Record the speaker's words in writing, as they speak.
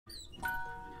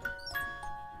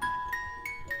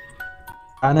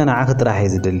أنا نعاقد راح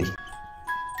يزدلي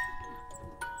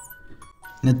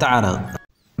نتعرض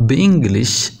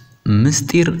بإنجليش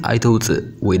مستير أيتوت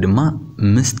ويدما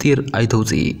مستير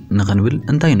أيتوتي نغنبل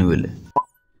انتي نبل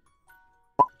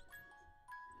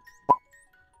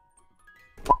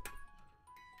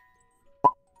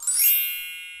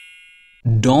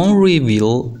Don't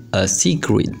reveal a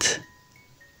secret.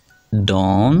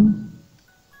 Don't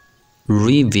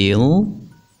reveal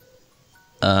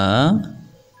a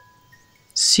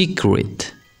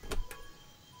secret.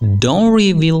 Don't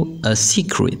reveal a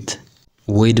secret.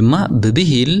 ويدما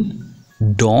ببهيل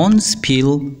don't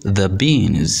spill the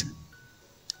beans.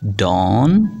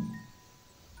 Don't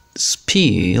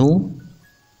spill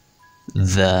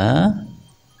the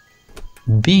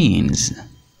beans.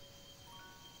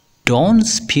 Don't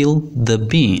spill the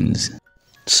beans.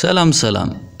 سلام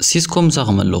سيسكم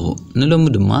ساقم اللهو نلوم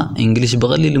دما إنجليش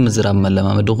بقليل مزراب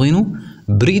ملما مدوغينو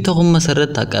بريتهم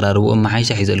مسرت تاكرارو أما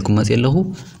حيشا حيزالكم مسي اللهو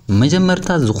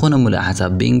مجمرتا زخونا ملا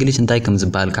حساب بإنجليش انتايكم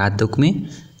زبالك عدتكمي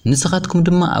نسخاتكم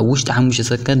دما أوشت حموش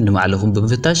سكند دما عليهم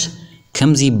بمفتاش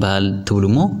كم زيبال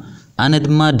تبلمو أنا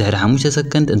دما دهر حموش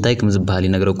سكند انتايكم زبالي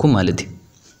نقرأكم مالتي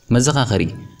مزاقا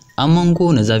خري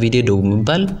أمانكو نزا فيديو دو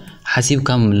مبال حسيب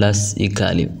كام ملاس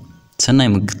يكالي سناي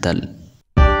مكتال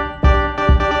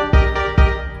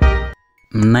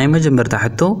ناي مجمرتا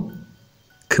حتو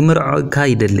كمرعوكا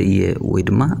يدلئيه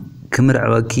ويدما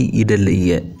كمرعوكي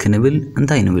يدلئيه كنبل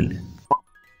انتاي نبل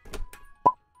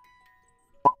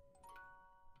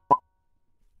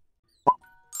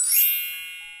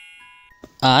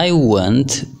I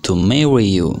want to marry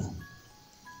you.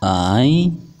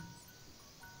 I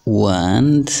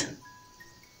want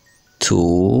to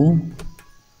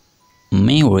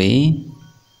marry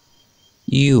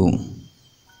you.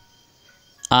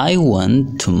 I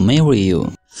want to marry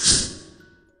you.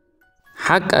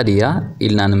 حق أديا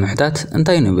إلنا نمحتات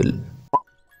انتاي نبل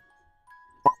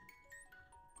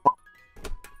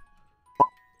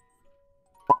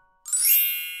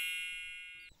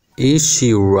Is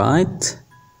she right?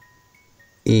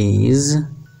 Is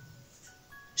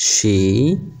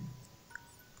she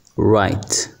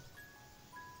right?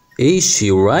 Is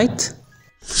she right?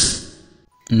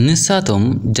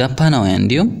 نساتهم جابانوين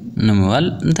ديوم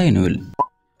نموال انتاي نبل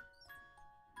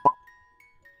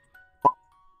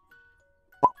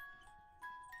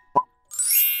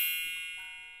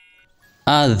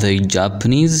Are they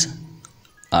Japanese?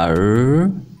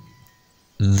 Are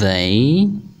they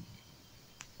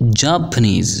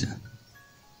Japanese?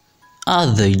 Are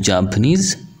they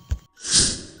Japanese?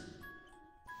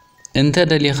 انت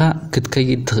دليخا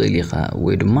كتكي تخليخا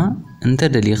ويدما انت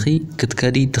دليخي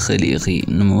كتكدي تخليخي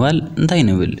نموال انتاي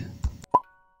نبل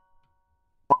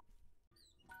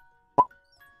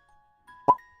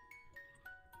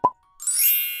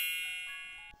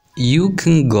You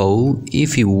can go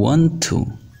if you want to.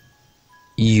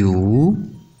 You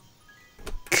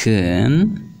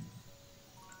can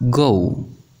go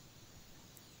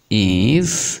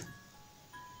if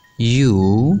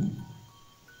you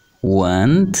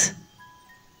want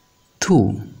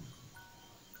to.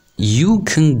 You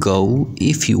can go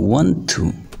if you want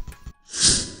to.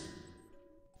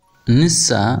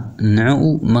 نسا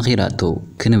نعو مغيراتو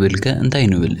كنبلك انتاي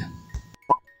نبل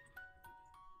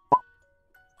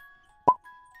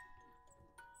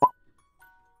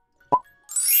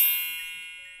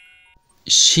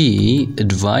She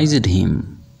advised him.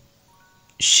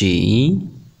 She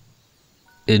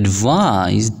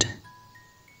advised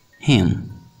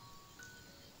him.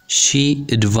 She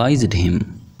advised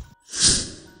him.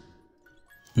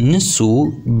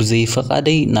 نسو بزي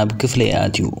فقادي ناب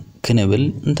كفلياتيو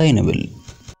كنبل انتاي نبل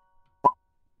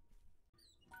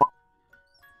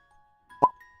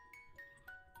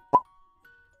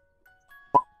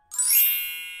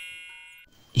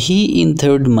He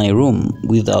entered my room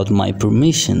without my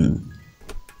permission.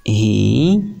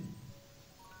 He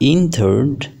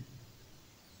entered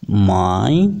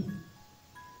my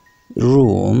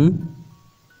room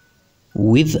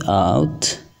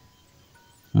without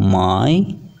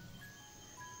my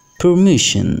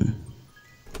permission.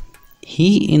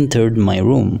 He entered my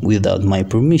room without my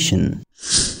permission.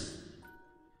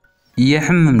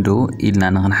 يحممدو إلا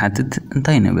نغنحاتت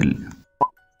انتاي نبل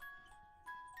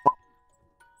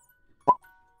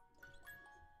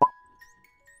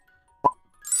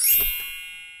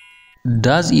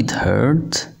Does it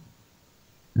hurt?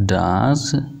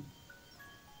 Does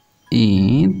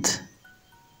it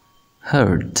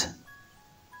hurt?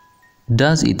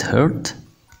 Does it hurt?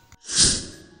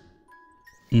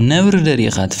 نور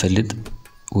دريقة تفلد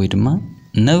ويدما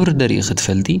نور دريقة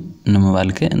تفلدي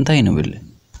نمبالك انتاي نبل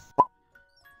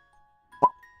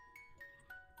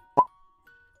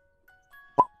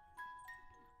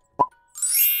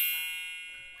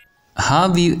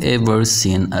Have you ever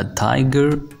seen a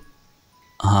tiger?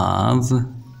 Have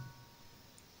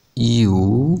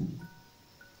you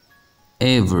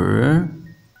ever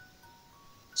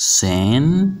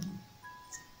seen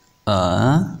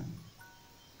a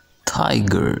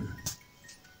tiger?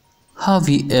 Have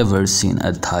you ever seen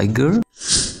a tiger?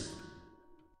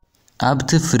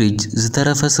 أبت فريج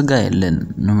زترف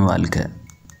سجايلن نموالك.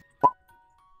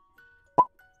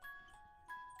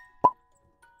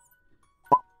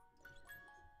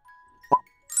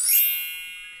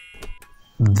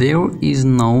 There is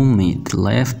no meat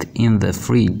left in the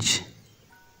fridge.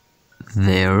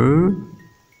 There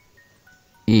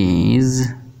is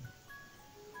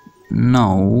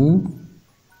no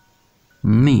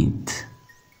meat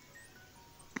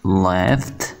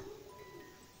left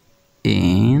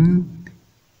in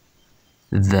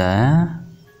the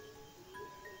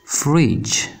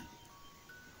fridge.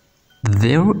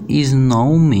 There is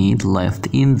no meat left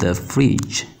in the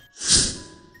fridge.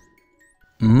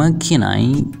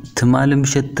 مكيناي تمالم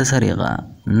شت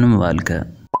سريغا نموالك.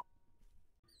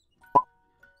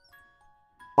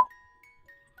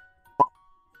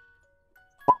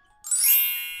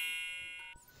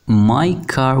 My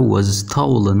car was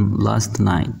stolen last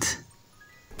night.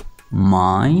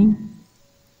 My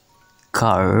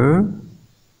car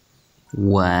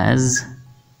was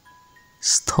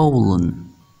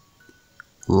stolen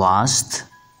last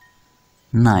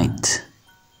night.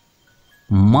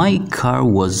 My car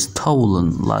was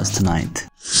stolen last night.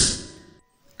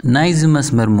 نايز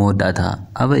مسمر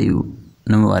موداتها أبيو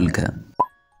نموالك.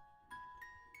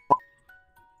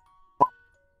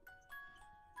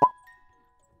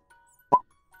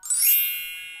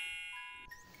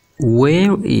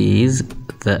 Where is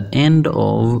the end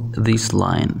of this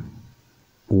line?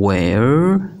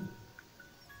 Where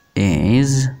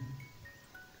is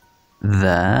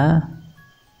the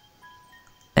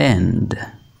end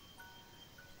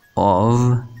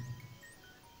of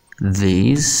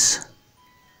this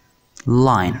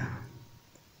line?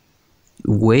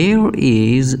 Where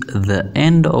is the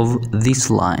end of this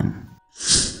line?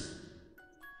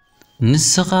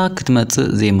 نسخة كتمت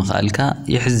زي مخالكا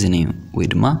يحزنيو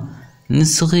ويدما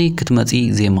نسخي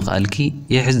كتمتي زي مخالكي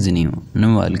يحزنيو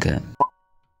نموالكا.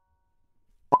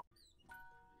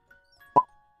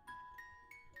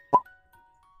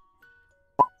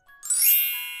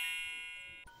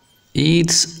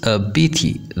 It's a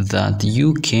pity that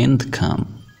you can't come.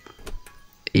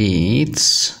 It's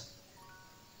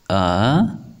a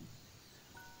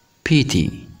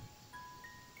pity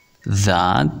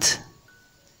that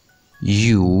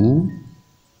you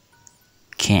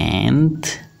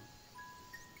can't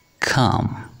come.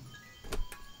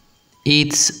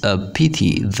 It's a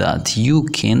pity that you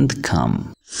can't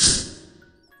come.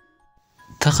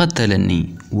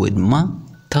 تختلني ودما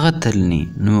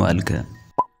تختلني نوالك.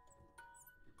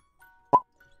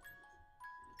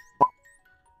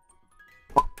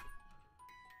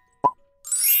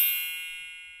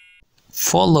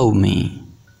 Follow me.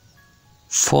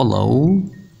 Follow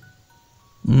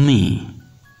me.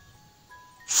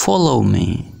 Follow me.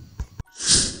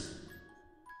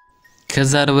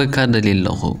 كزاروك دليل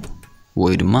لخو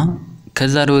ويدما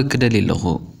كزاروك دليل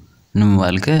لخو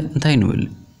نموالك انتاي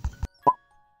نقول.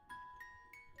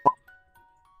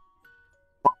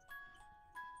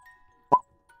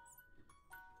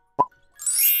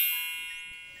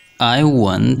 I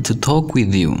want to talk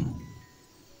with you.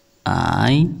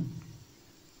 I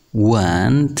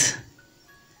want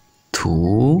to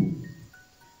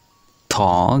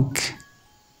talk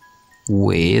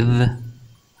with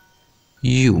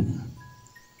you.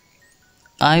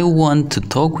 I want to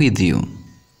talk with you.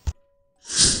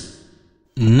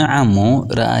 نعمو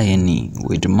رأيني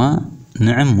وجما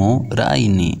نعمو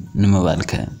رأيني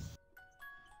نمبالك.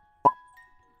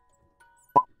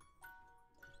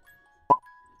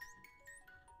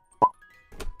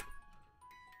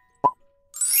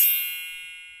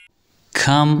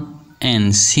 Come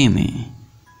and see me.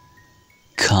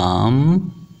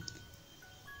 Come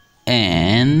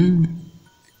and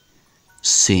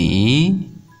see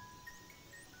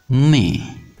me.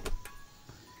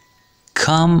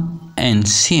 Come and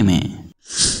see me.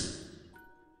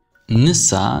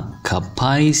 نسا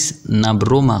كباريس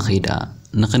نبرو مخيدا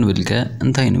نقنبلك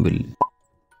انتاي نبل.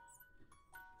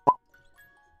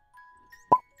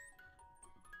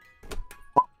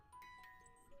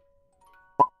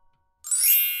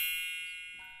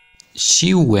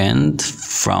 She went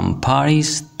from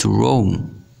Paris to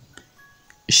Rome.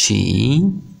 She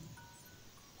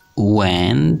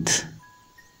went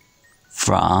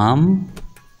from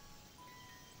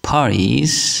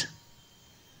Paris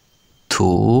to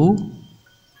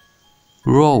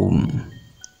Rome.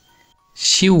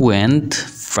 She went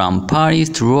from Paris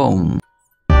to Rome.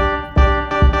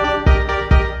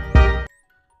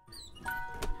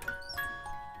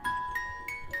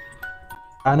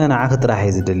 أنا نعاك طرح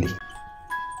يزدلي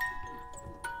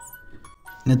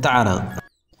نتعرض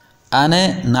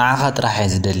أنا نعاك طرح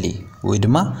يزدلي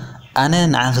ويدما أنا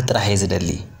نعاك طرح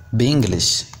يزدلي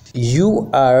بإنجليش. You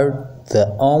are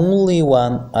the only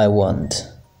one I want.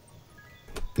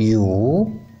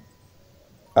 You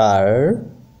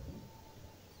are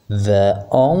the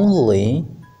only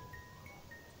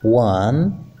one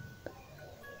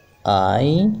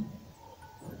I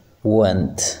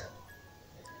want.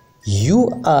 You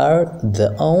are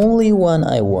the only one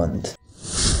I want.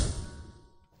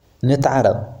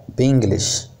 نتعرف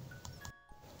بإنجليش.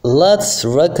 Let's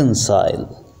reconcile.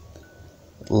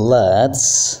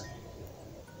 Let's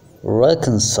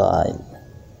reconcile.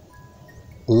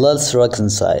 Let's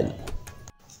reconcile.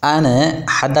 أنا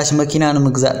حداش مكينة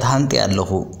نمجزاء تهانتي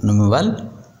أدلخو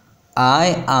نمبال I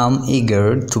am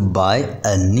eager to buy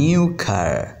a new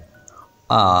car.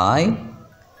 I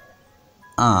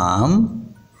am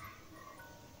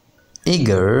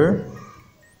eager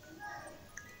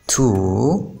to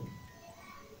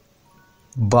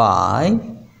buy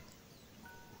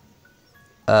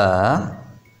a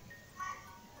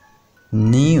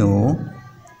new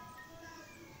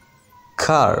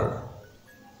car.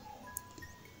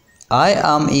 I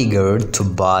am eager to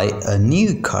buy a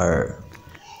new car.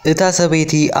 إتا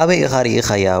سبيتي أبي إخاري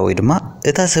إخيا ويدما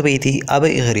إتا سبيتي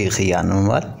أبي إخاري إخيا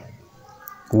نمبال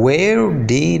Where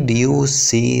did you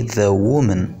see the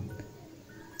woman?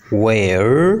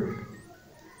 Where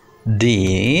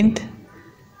did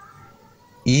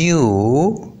you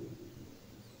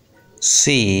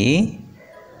see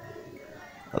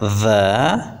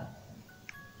the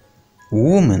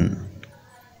woman?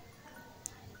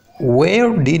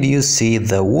 Where did you see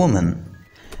the woman?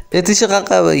 Where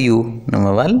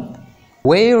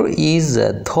is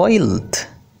the toilet?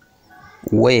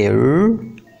 Where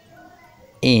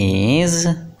is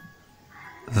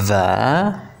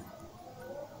the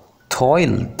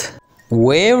toilet?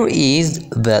 Where is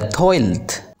the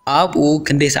toilet? أبو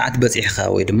كندي ساعات بزيحخا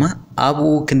ويدما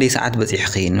أبو كندي ساعات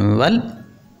بزيحخي نمبال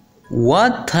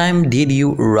What time did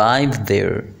you arrive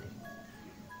there?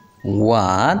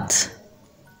 What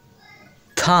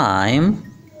time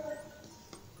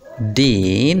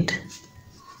did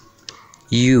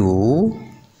you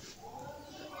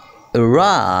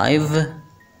arrive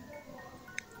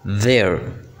there?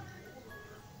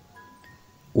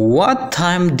 What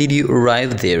time did you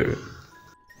arrive there?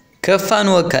 كفان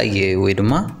وكاية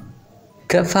ويدما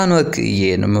كفان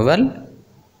وكاية نمبال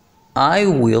I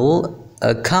will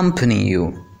accompany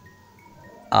you.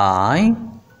 I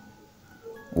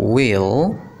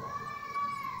will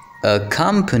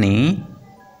accompany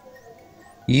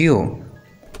you.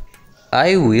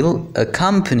 I will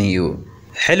accompany you.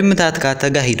 حلمتاتك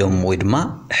تجاهدهم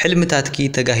ويدما حلمتاتكي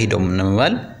تجاهدهم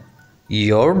نمبال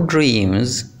Your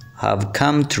dreams have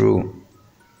come true.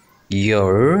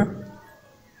 Your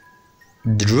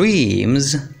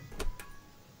dreams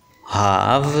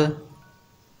have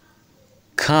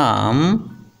come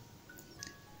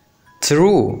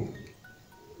true.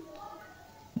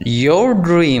 Your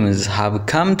dreams have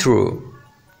come true.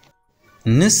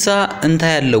 نسا انت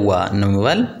يلوا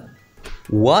نمبال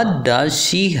What does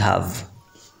she have?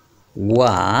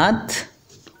 What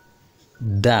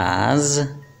does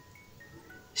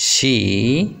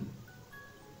she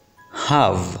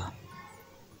have?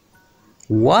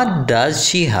 What does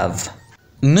she have?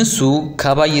 نسو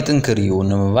كابايت انكريو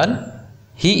نمبال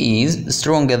He is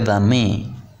stronger than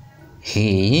me.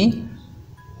 He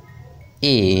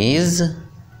is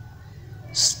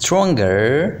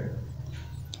stronger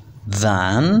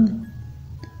than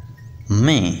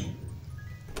me.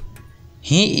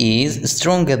 He is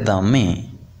stronger than me.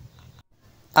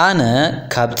 أنا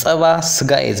كابتسابا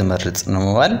سجا إزمرت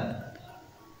نموال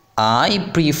I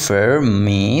prefer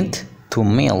meat to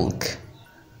milk.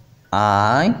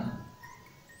 I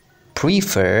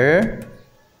prefer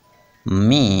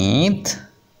meat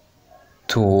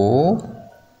to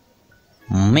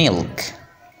milk.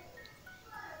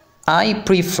 I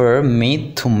prefer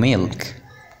meat to milk.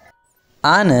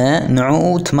 أنا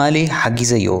نعو تمالي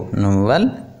حجزيو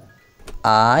نموال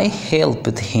I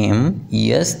helped him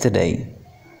yesterday.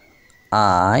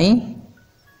 I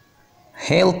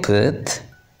helped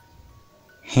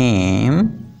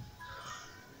him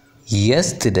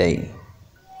yesterday.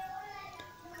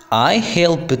 I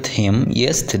helped him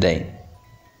yesterday.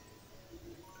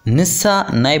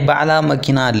 نسا ناي بعلا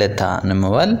مكينة لتا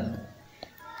نموال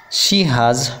She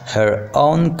has her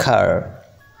own car.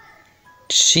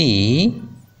 She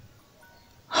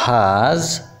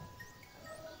has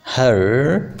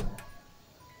her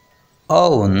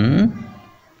own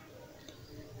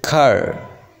car.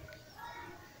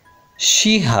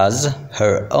 She has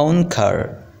her own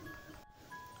car.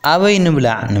 أبي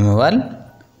نبلع نموال.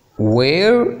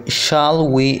 Where shall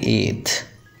we eat?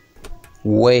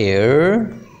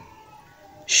 Where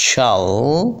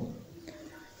shall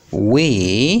we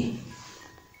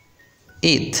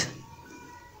eat?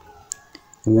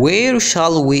 Where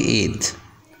shall we eat?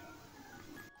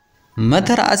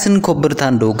 متى رأسن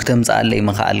كبرتان دو كتمز علي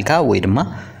مخالكا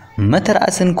ويدما متى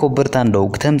رأسن كبرتان دو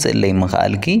كتمز علي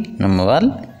مخالكي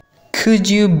نموال. Could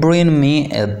you bring me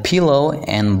a pillow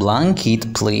and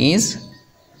blanket please?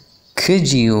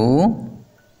 Could you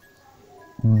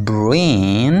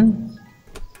bring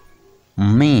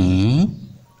me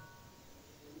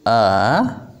a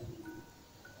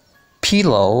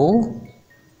pillow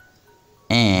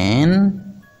and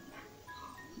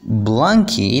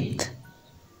blanket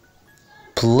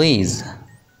please?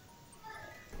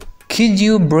 Could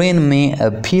you bring me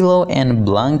a pillow and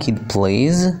blanket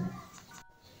please?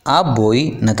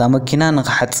 أبوي نتامكنا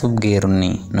نقحصب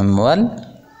غيرني نموال.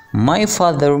 My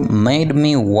father made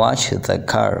me wash the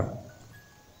car.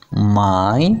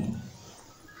 My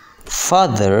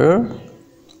father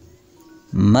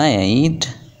made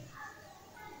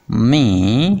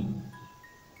me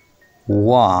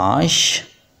wash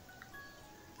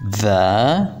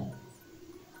the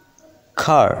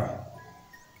car.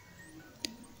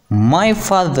 My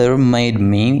father made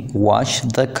me wash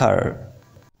the car.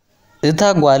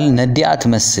 إتاقوال نديعة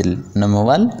تمثل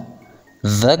نموال.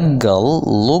 The girl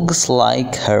looks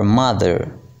like her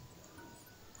mother.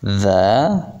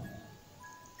 The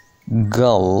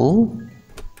girl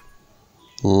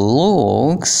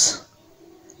looks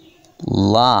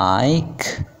like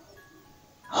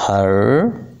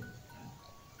her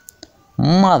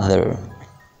mother.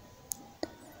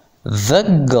 The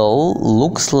girl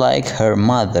looks like her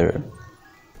mother.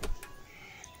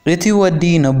 إتي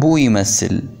ودي نبو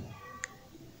يمثل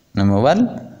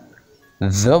نموال.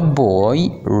 The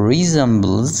boy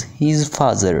resembles his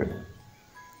father.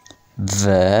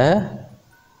 The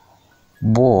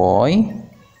boy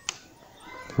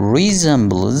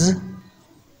resembles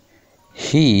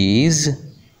his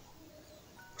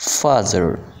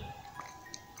father.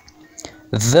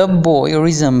 The boy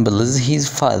resembles his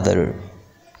father.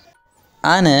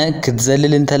 أنا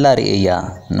كتزلل انت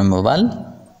لارئية نموال.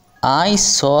 I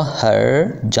saw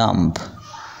her jump.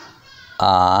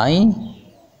 I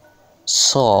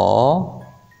saw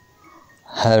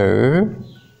her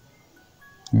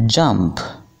jump.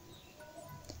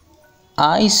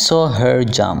 I saw her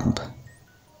jump.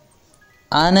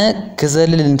 أنا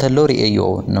كزلل انت لوري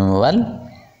أيو نموال.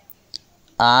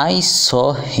 I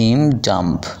saw him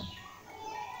jump.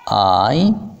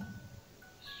 I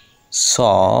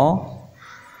saw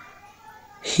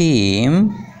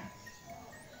him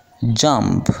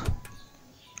jump.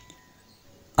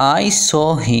 I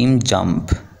saw him jump.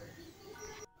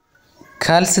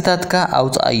 ካልስተትካ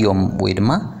ኣውፅኣዮም ወይ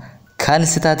ድማ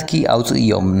ካልስተትኪ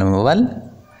ኣውፅእዮም ንምባል.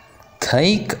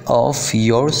 Take off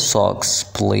your socks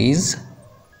please.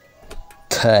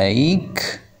 Take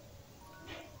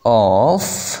off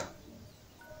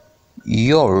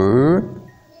your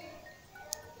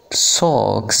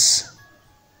socks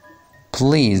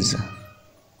please.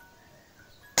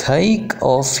 Take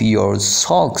off your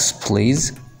socks please.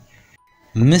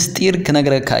 ምስጢር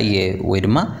ክነግረካ እየ ወይ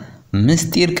ድማ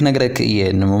ምስጢር ክነግረካ እየ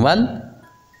ንምባል.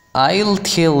 I'll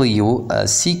tell you a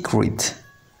secret.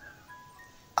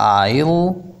 I'll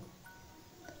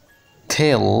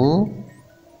tell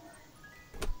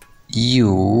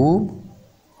you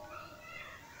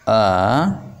a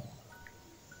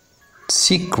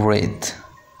secret.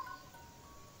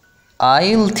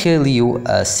 I'll tell you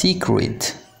a secret.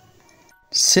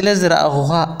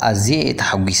 ስለዝረአኹኻ ኣዝየ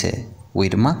ተሓጒሰ ወይ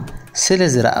ድማ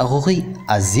ስለዝረአኹኺ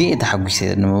ኣዝየ ተሓጒሰ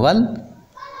ንምባል.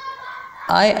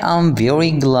 I am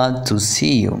very glad to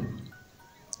see you.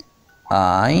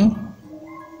 I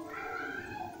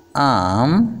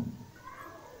am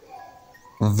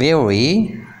very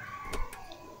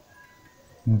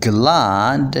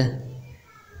glad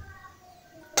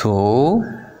to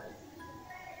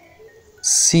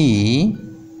see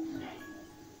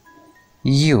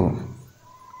you.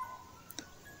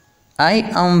 I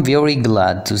am very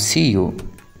glad to see you.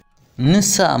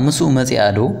 Nisa musu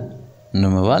maziado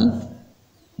numabal.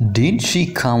 Did she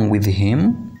come with him?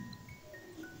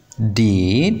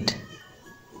 Did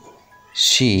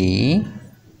she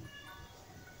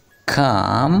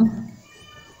come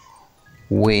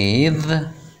with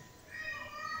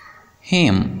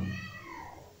him?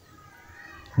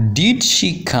 Did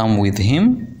she come with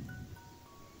him?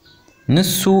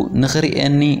 نسو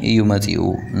نخرئني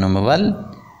يمتيو نمبال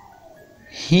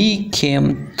He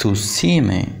came to see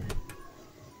me.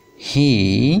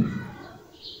 He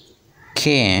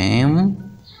came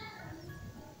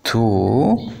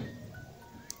to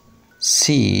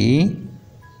see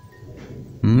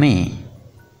me.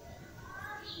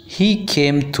 He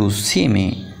came to see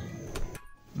me.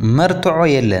 مرتعو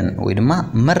يلن ويدما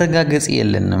مرقاقس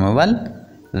يلن نمبال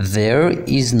There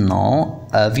is no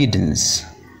evidence.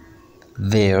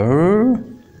 There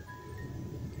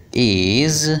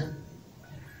is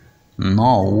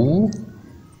no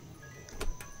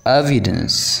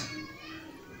evidence.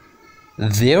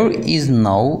 There is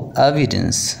no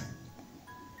evidence.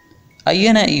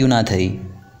 أينا يوناتي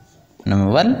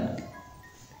نمبال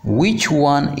Which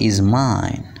one is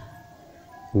mine?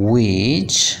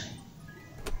 Which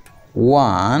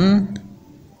one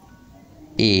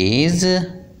is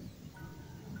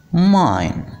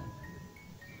mine?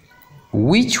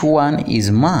 Which one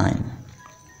is mine?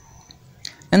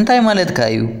 انتاي مالت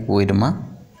كايو ويدما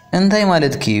انتاي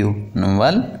مالت كيو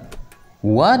نمبال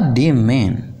What do you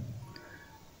mean?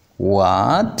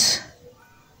 What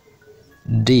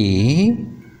do you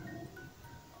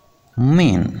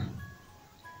mean?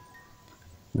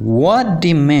 What do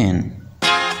you mean?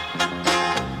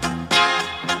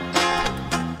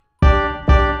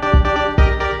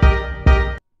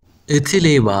 እቲ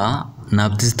ሌባ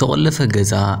ናብቲ ዝተቆለፈ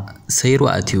ገዛ ሰይሩ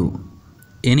ኣትዩ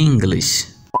in English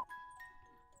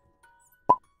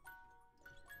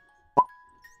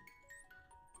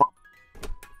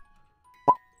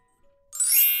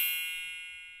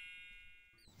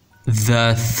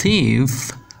The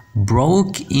thief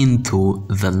broke into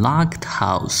the locked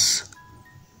house.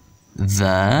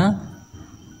 The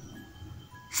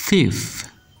thief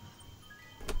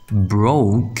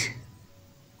broke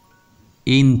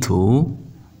into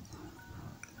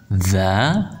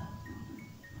the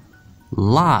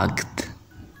locked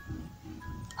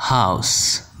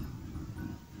house.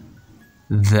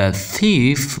 The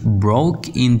thief broke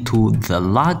into the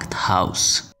locked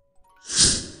house.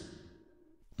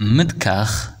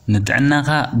 متكاخ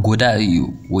نتعناغا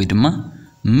قدائيو ويدما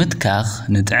متكاخ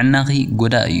نتعناغي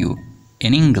قدائيو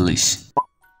in English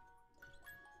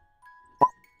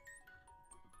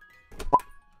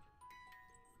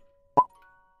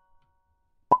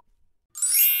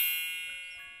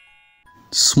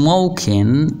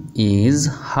Smoking is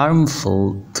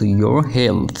harmful to your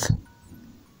health.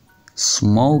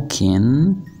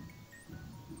 Smoking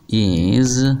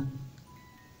is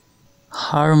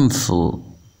harmful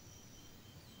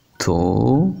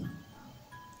to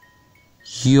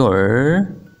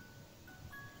your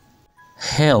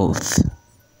health.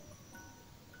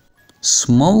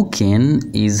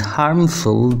 Smoking is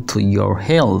harmful to your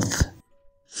health.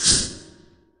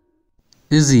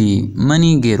 Izi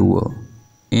mani gerwo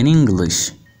in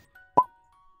English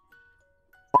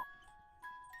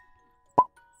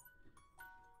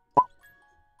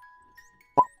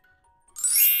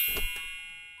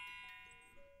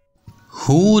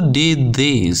Who did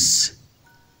this?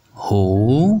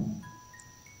 Who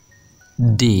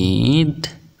did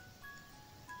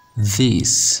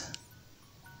this?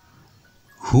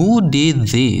 Who did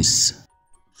this?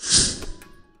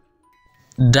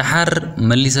 دحر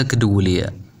مليسا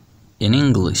كدولية in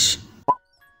English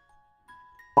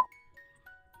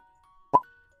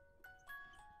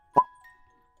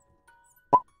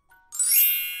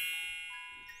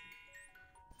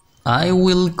I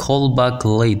will call back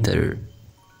later.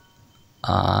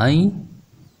 I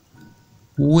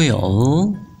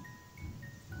will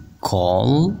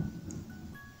call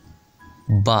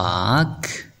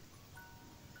back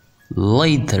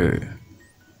later.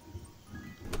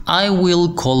 I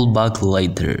will call back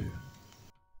later.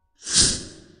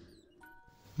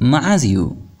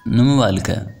 معازيو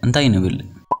نمبالك انتاي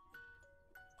نبل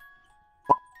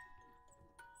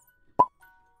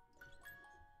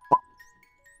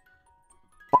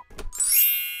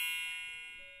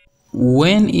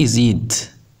When is it?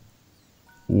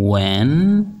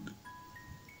 When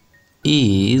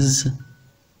is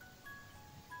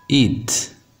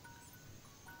it?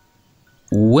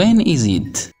 When is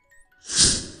it?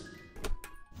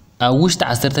 أوشت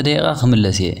 10 دقيقة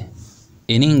خملسية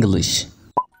in English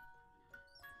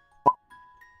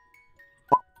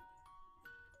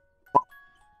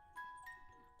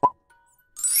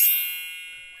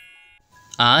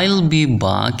I'll be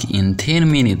back in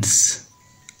 10 minutes.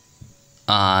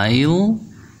 I'll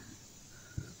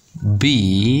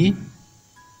be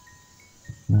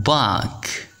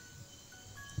back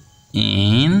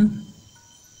in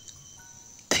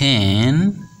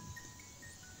 10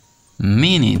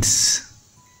 minutes. minutes.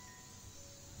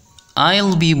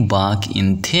 I'll be back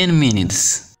in 10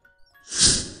 minutes.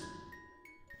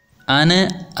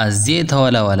 أنا أزيت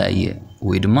ولا إيه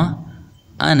ويدما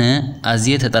أنا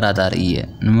أزيت تراتار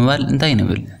إيه نمبال انتاي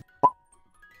نبل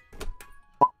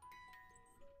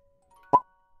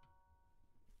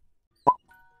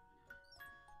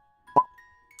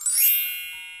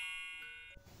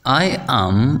I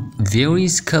am very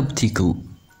skeptical.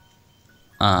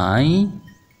 I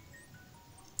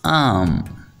am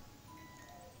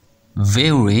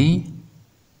very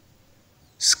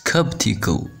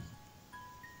skeptical.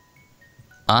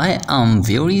 I am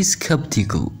very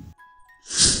skeptical.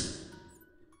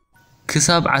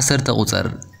 كساب عسرت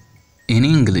قصر in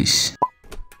English.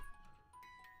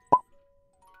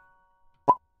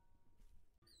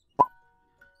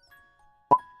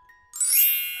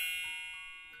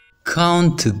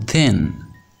 Count to 10.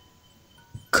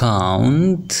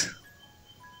 Count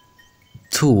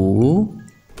to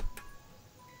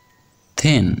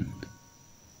 10.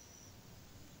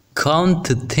 Count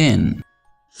to 10.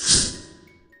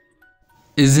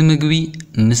 إذا مقبي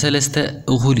نسلسته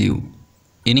أغليو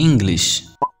in English.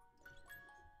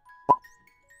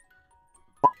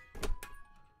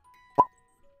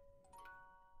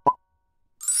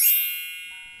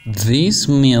 This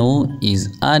meal is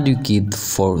adequate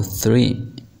for 3.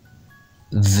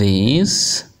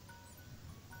 This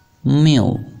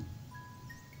meal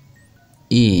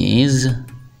is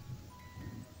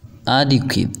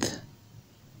adequate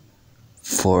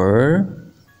for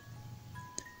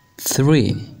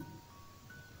 3.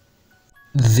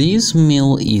 This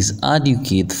meal is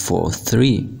adequate for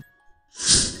 3.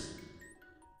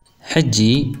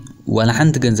 حجي ولا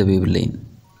حنت جنزبي بالليل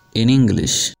in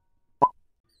English.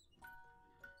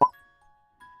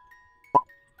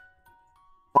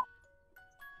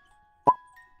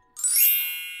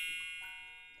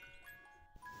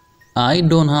 I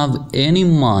don't have any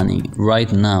money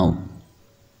right now.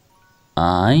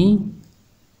 I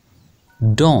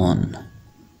don't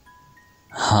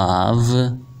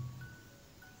have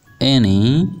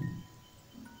any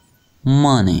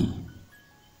money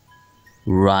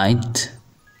right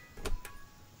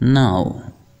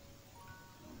now.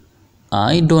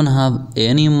 I don't have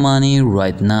any money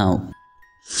right now.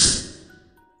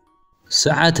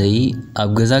 ساعتي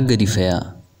أبغى قدي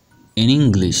فيها in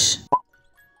English.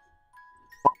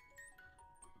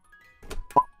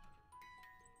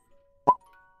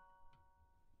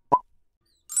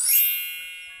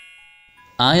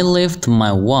 I left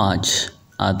my watch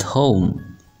at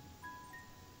home.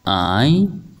 I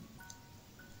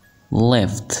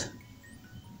left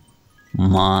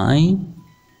my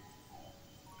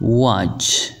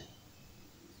watch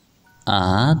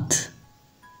at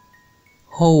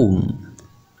home.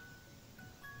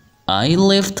 I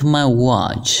left my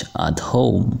watch at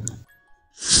home.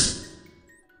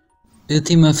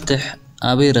 إتي مفتح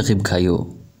أبي رغب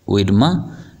كايو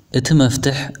ويدما إتي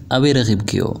مفتح أبي رغب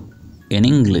كيو in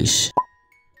English.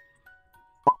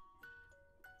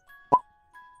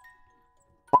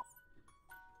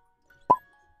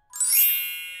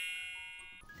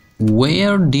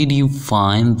 Where did you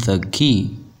find the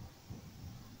key?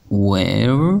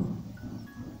 Where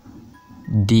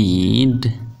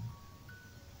did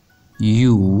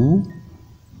you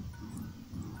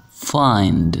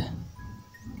find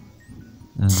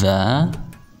the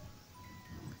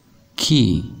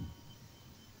key?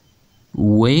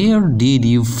 Where did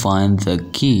you find the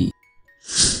key?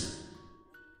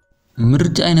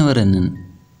 مرجع أنا ورنن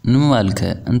نمالك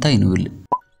أنتي نقول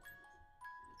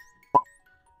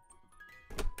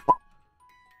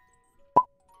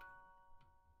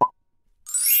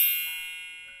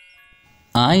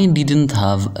I didn't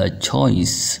have a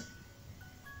choice.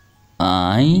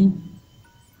 I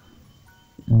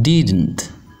didn't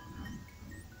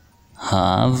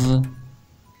have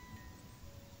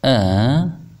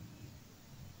a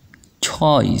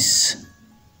choice.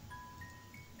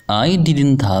 I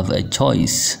didn't have a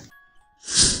choice.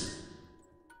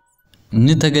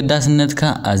 نتقداسنتك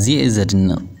أزي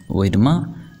إزدنا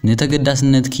ويدما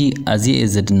نتقداسنتكي أزي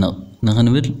إزدنا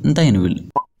نغنبل انتهي نبل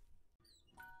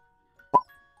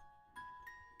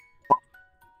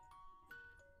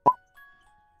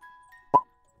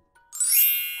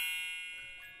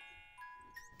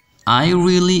I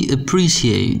really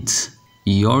appreciate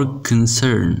your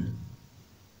concern.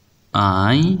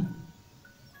 I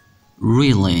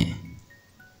really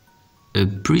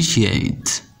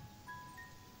appreciate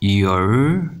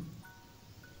your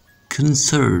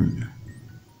concern.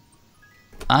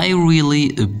 I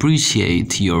really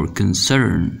appreciate your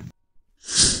concern.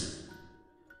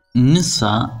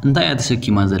 نسا انت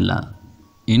يتشكي ما زلا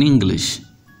in English.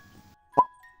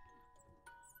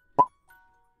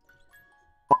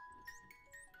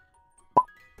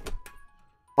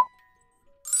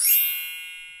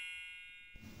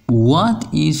 What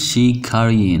is she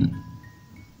carrying?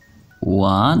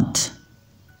 What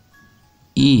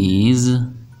is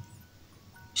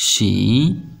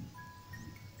she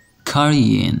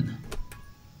carrying?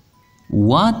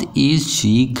 What is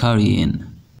she carrying?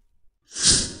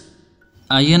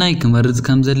 أيناي كمرز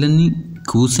كم زلني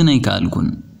كوسناي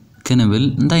كالكون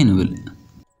كنبل انتاي نبل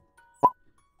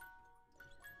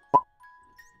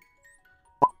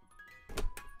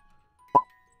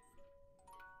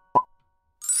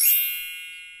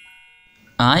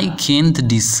I can't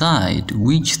decide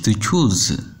which to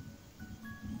choose.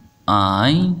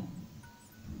 I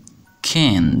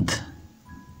can't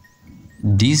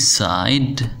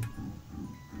decide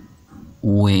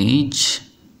which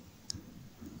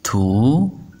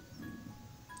to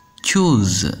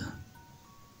choose.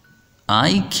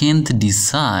 I can't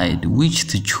decide which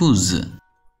to choose.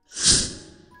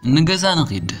 نجزا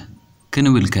نقيد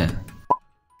كنبلك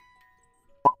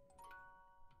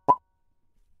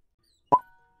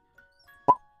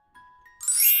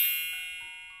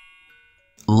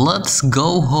Let's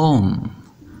go home.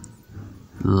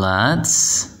 Let's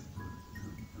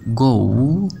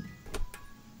go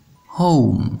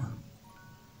home.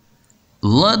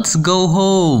 Let's go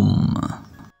home.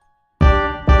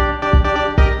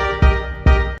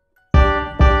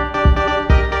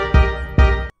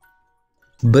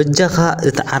 بجاخا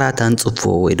اتعراتان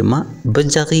صفو ويدما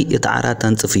بجاخي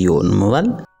اتعراتان صفيو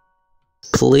نمبال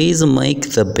Please make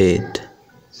the bed.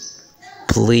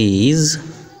 Please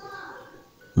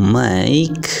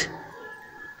make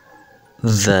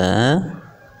the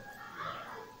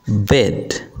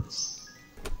bed.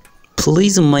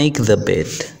 Please make the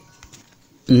bed.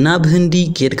 ناب هندي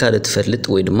كيد كادت فلت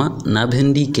ويدما ناب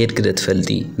هندي كيد كادت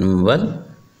فلتي نمبال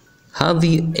Have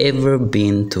you ever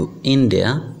been to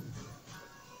India?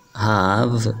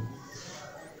 Have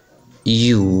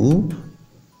you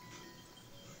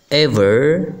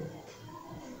ever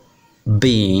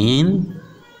been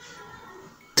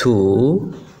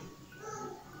to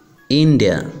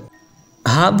India?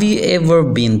 Have you ever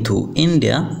been to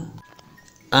India?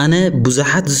 أنا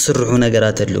بزحات زسرعو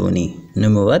نقرات اللوني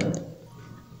نموال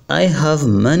I have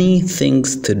many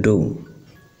things to do.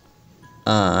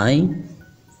 I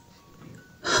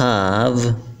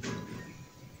have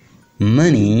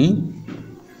many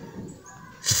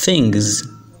things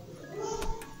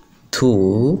to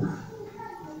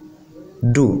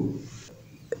do.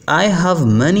 I have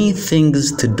many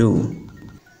things to do.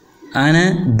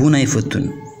 أنا بناي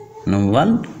فتن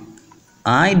نوال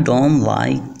I don't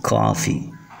like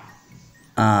coffee.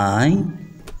 I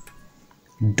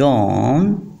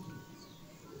don't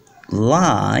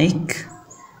like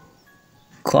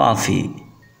coffee.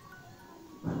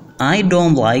 I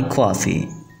don't like coffee.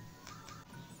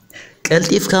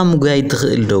 قلتيف كام مقايد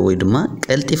تخيل دو ويدما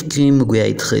قلتيف كام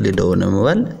مقايد تخيل دو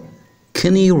نموال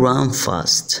Can you run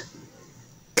fast?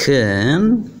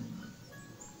 Can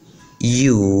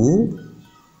you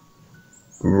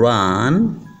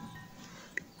run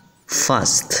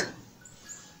fast?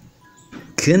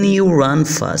 Can you run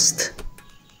fast?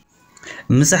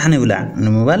 مسح نبلع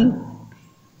نموال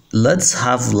Let's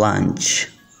have lunch.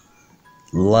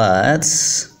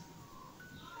 Let's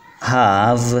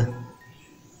have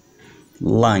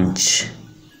lunch.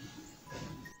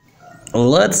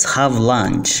 Let's have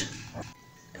lunch.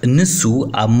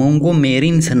 نسو أمونغو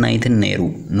ميرين سنايتن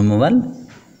نيرو نموال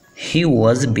He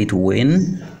was between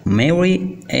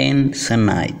Mary and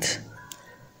Senite.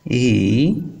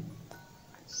 He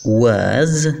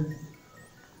was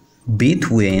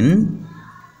between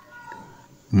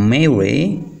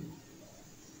Mary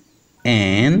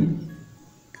and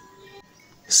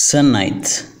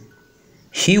Senite.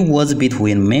 He was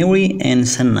between Mary and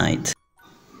Senite.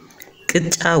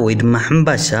 كتشا ويد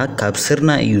محمباشا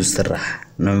كابسرنا يسرح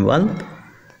نموال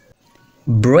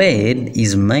Bread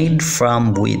is made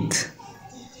from wheat.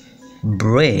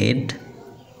 Bread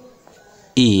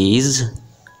is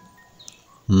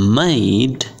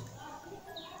made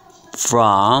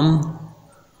from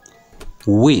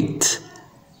wheat.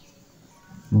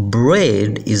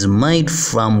 Bread is made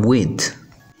from wheat.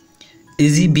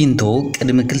 إذا بنتو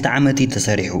قدم كلتا عامتي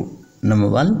تساريحو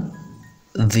نموال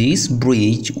This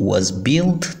bridge was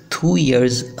built 2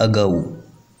 years ago.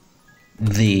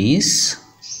 This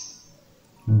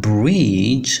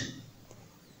bridge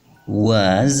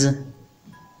was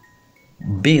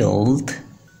built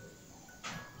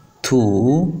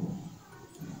 2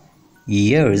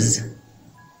 years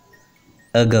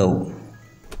ago.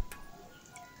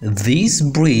 This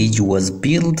bridge was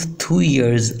built 2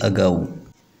 years ago.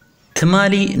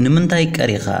 تمالي نمنتاي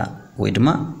كاريخا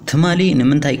ويدما تمالي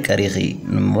نمنتاي كاريخي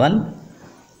نموال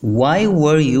Why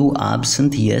were you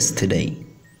absent yesterday?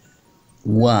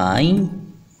 Why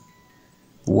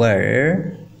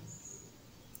were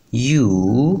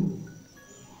you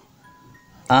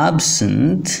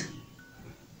absent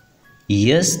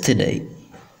yesterday?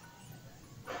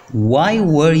 Why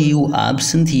were you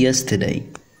absent yesterday?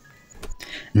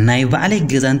 ናይ ባዕለይ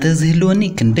ገዛ እንተዝህልወኒ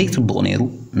ክንደይ ጽቡቕ ነይሩ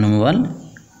ንምባል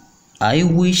I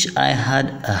wish I had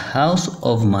a house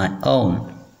of my own.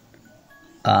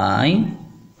 I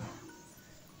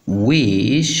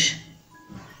wish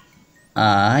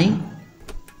I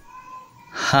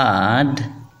had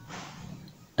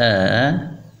a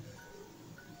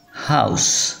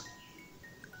house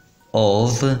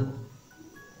of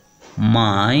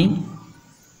my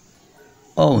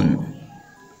own.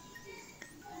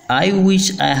 I wish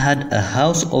I had a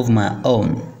house of my own.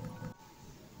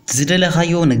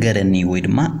 ዝደለኻዮ ንገረኒ ወይ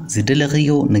ድማ ዝደለኻዮ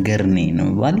ንገርኒ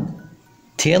ንምባል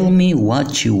Tell me what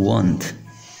you want.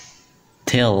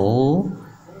 Tell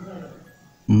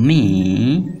me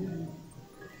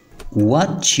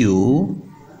what you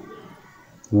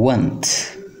want.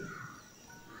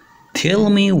 Tell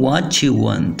me what you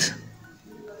want.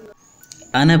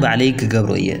 أنا بعليك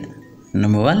قبرية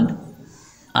نموال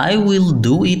I will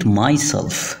do it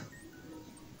myself.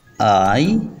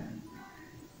 I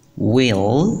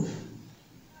will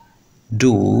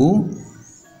do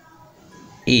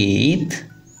it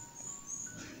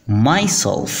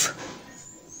myself.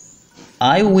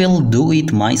 I will do it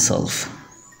myself.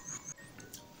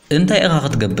 أنت أخذ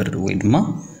تقبر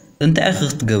ويدما أنت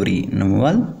أخذ تقبري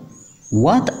نموال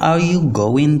What are you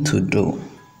going to do?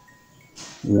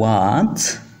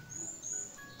 What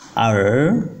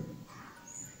are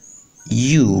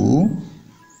you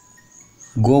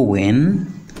going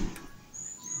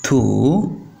to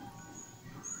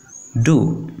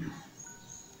do?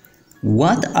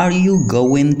 What are you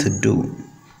going to do?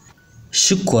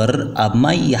 شكر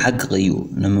أبماي يحققيو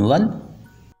نموال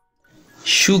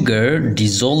Sugar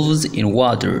dissolves in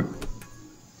water.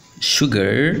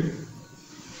 Sugar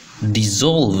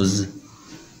dissolves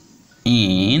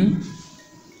in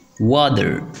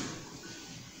water.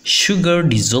 Sugar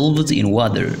dissolves in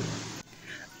water.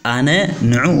 أنا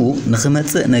نعو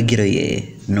نخمت نجريه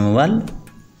نموال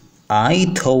I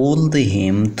told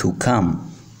him to come.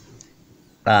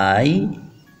 I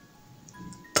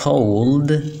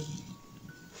told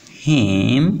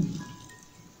him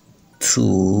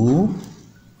to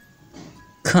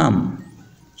come.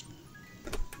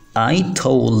 I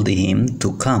told him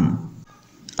to come.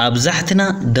 أبزحتنا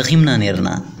دخمنا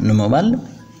نيرنا نموال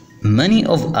Many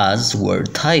of us were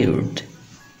tired.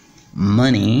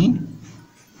 Many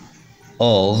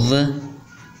of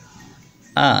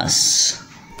us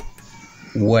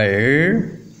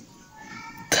were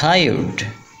tired.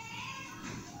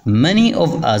 Many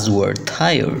of us were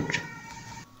tired.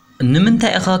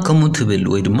 نمنتا إخا كمو تبل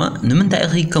ويدما نمنتا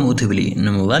إخي كمو تبلي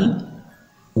نموال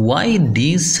Why do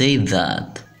you say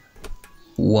that?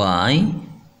 Why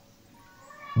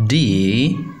do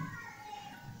you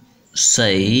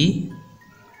say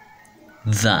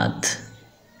that?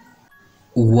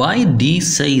 Why do you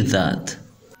say that?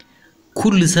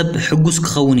 كل سب حقوس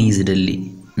كخوني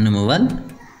يزدلي نموال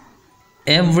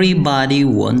Everybody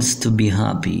wants to be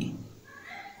happy.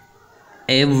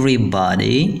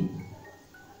 Everybody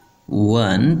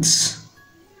wants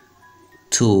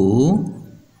to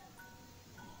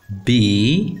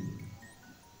be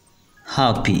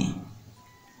happy.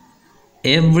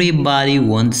 Everybody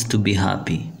wants to be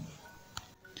happy.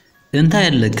 انت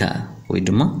يلكا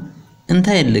ويدما انت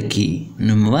يلكي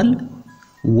نموال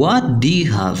What do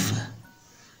you have?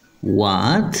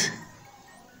 What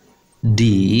do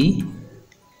you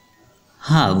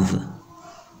have?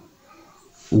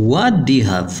 What do you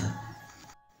have?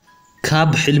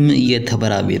 كاب حلم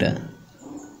يتبرابيرة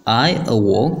I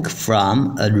awoke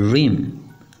from a dream.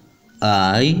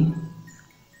 I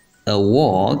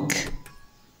awoke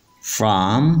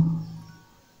from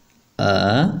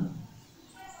a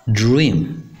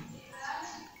dream.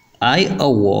 I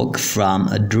awoke from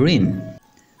a dream.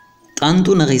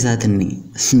 طانتو نغيساتني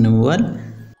نموال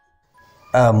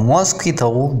A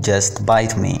mosquito just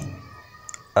bite me.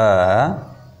 A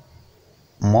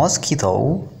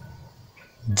mosquito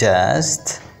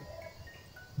just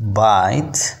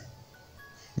bite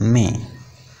me.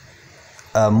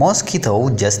 A mosquito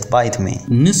just bite me.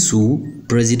 نسو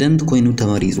president كوينو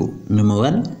تماريزو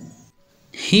نموال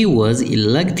He was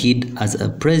elected as a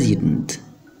president.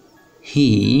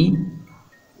 He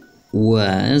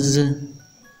was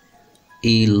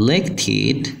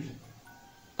elected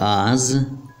as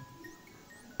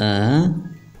a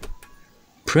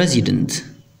president.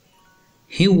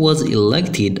 He was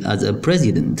elected as a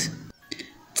president.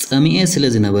 تسميه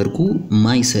سلازنا بركو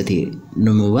ماي ستي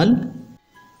نموال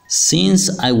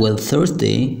Since I was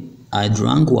thirsty, I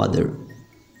drank water.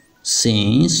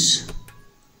 Since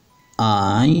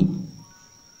I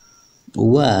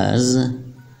was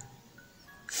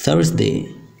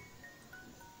thirsty,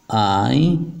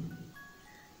 I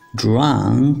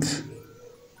drank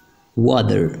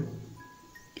water.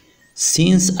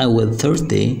 Since I was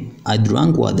thirsty, I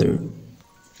drank water.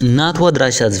 እናት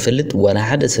ወድራሻ ዝፈልጥ ወላ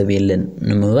ሓደ ሰብ የለን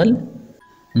ንምባል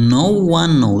No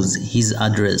one knows his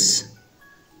address.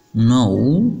 No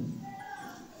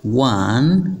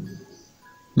one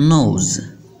knows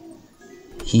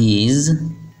his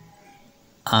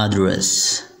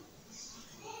address.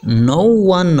 No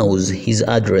one knows his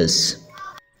address.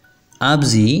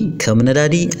 ኣብዚ ከም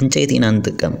ነዳዲ እንጨይቲ ኢና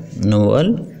ንጥቀም ንምባል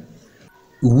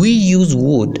We use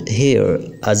wood here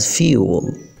as fuel.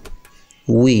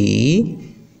 We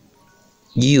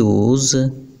use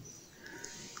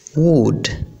wood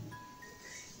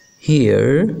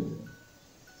here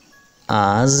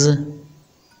as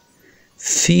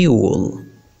fuel.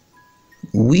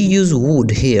 We use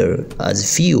wood here as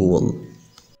fuel.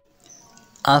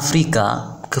 ኣፍሪካ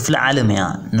ክፍለ ዓለም እያ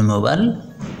ንምባል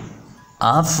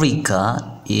Africa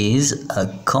is a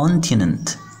continent.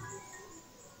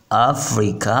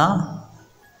 Africa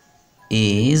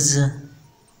is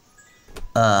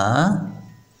a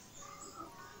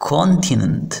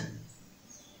continent.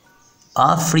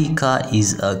 Africa is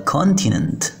a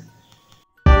continent.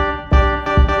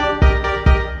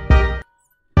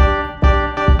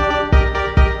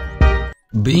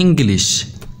 በእንግሊሽ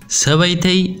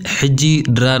ሰበይተይ ሕጂ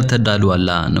ድራር ተዳልዋላ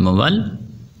ንምባል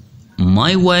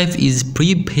My wife is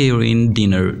preparing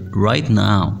dinner right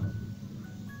now.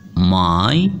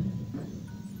 My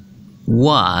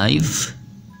wife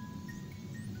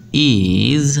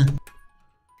is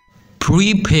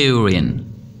preparing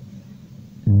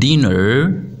dinner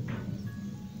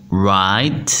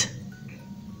right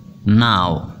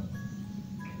now.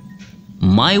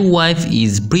 My wife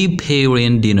is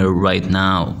preparing dinner right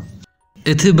now.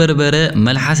 እቲ በርበረ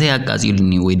መልሓሰ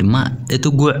ያቃጺልኒ ወይ ድማ እቲ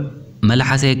ጉዕ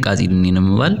መልሓሰ ያቃጺልኒ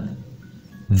ንምባል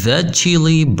The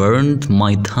chili burned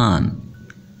my tongue.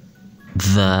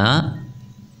 The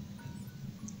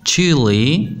chili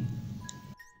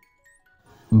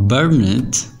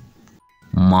burned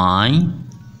my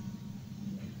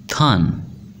tongue.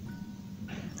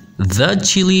 The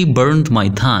chili burned my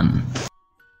tongue.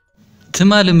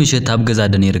 ትማል ምሽት ኣብ ገዛ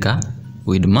ደኔርካ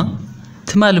ወይ ድማ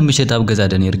ትማል ምሽት ኣብ ገዛ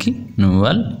ደኔርኪ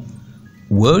ንምባል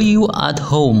Were you at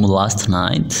home last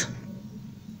night?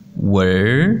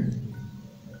 Were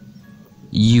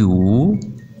you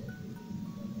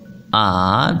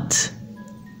at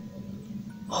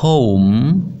home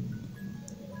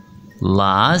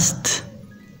last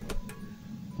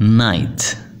night?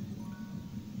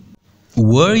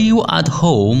 Were you at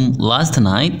home last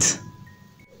night?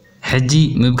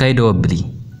 حجي مبكاي دوبلي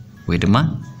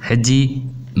ويدما حجي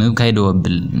مبكاي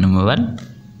دوبل نمبال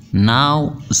Now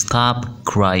stop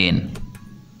crying.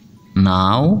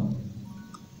 Now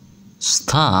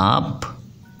stop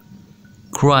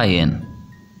crying.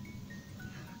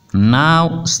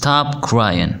 Now stop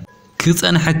crying.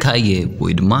 كتصنحك ايه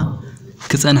ويدما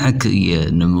كتصنحك ايه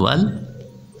نمبال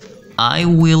I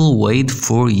will wait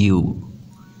for you.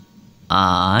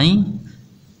 I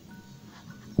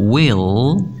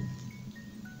will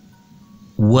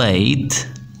wait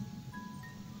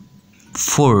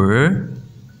for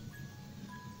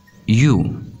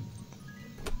you.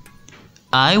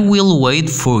 I will wait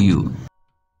for you.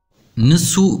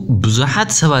 ንሱ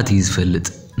ብዙሓት ሰባት ይዝፈልጥ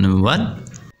ንምባል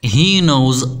He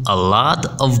knows a lot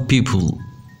of people.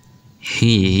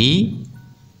 He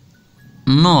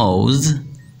knows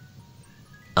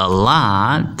a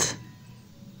lot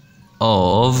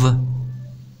of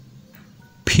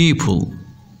people.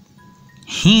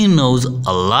 He knows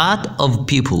a lot of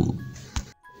people.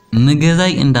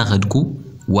 ንገዛይ እንዳኸድኩ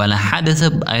ወላ ሓደ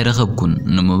ሰብ አይረኸብኩን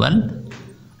ንምባል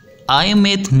I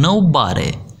met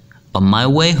nobody on my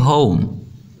way home.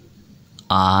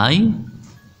 I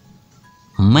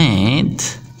met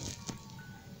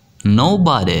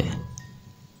nobody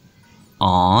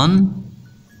on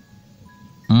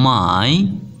my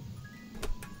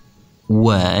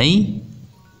way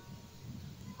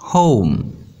home.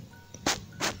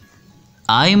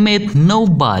 I met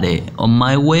nobody on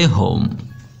my way home.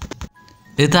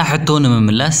 إذا حتى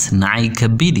نملس نعي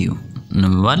كبيديو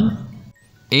نمبال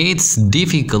It's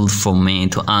difficult for me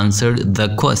to answer the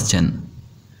question.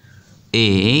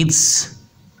 It's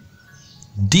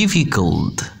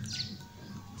difficult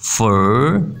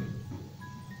for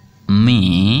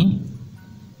me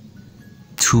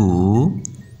to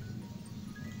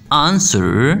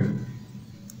answer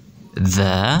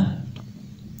the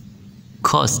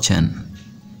question.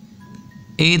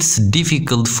 It's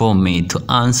difficult for me to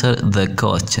answer the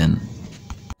question.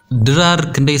 ድራር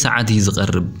ክንደይ ሰዓት እዩ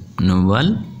ዝቐርብ ንምባል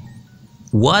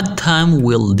What time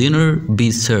will dinner be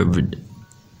served?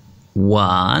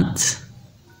 What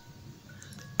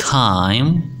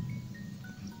time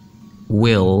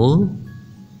will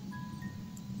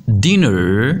dinner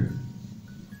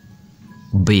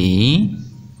be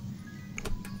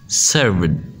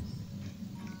served?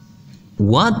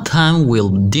 What time will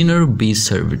dinner be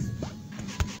served?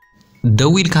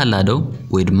 ደዊል ካላዶ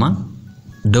ወይ ድማ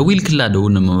ደዊል ክላዶ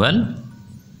ንምባል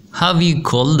Have you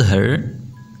called her?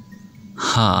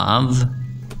 Have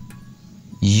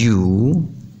you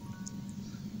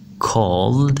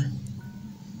called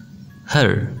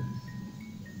her?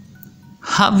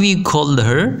 Have you called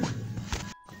her?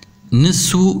 ንሱ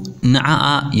ንዓኣ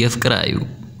የፍቅራ እዩ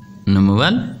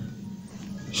ንምባል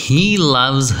He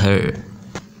loves her.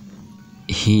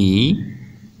 He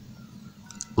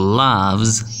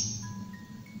loves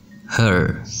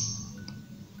her.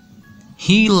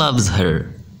 He loves her.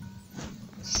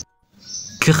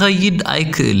 ክኸይድ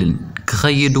ኣይክእልን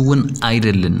ክኸይድውን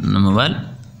ኣይደልን ንምባል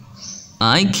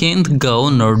I can't go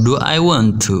nor do I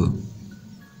want to.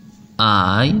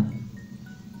 I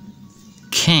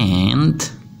can't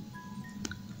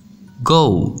go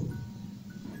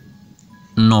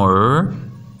nor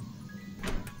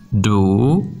do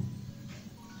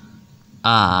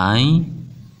I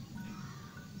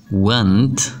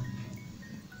want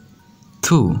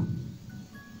to.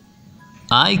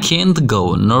 I can't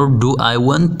go nor do I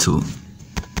want to.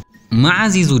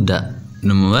 معزي زودا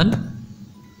نموال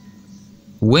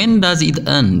When does it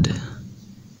end?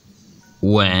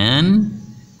 When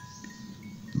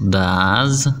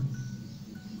does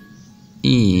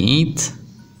it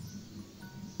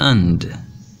end?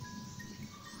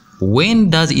 When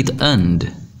does it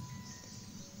end?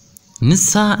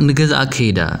 نسا نجزء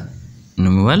كيدا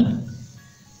نموال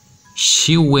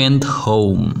She went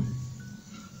home.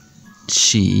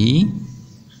 She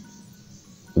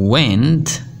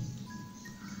went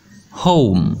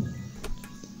home.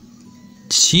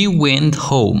 She went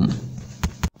home.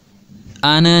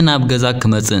 أنا نابجزا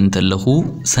كمتس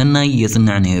انتلخو سنة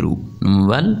يصنع نيرو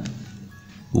نمبال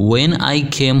When I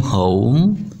came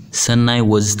home سنة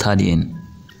was studying.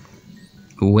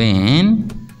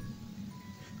 When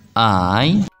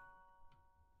I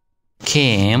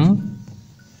came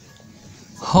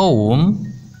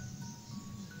home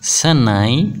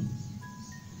Sanai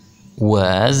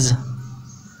was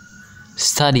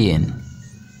studying.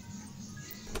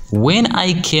 When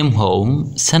I came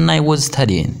home, Sanai was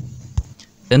studying.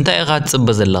 أنت أغاد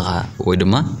صب زلها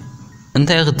ويدما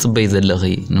أنت أغاد صب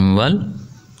زلهي نمبال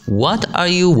What are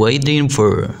you waiting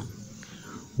for?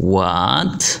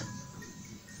 What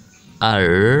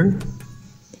are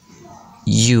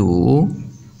you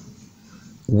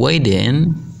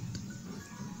waiting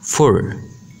for?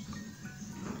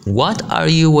 What are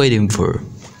you waiting for?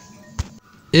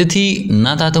 Iti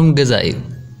natatum gazai.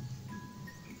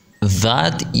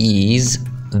 That is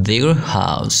their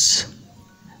house.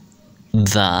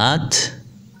 That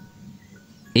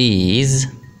is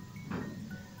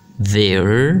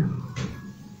their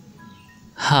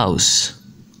house.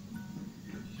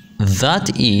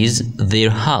 That is their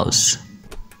house.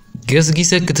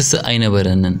 Gasgisa kitasa aina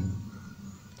baranan.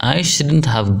 I shouldn't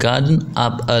have gotten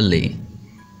up early.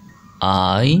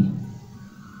 I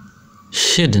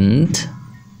shouldn't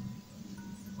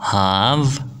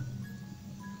have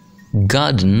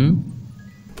gotten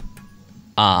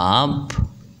up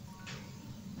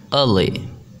early.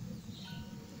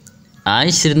 I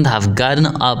shouldn't have gotten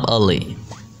up early.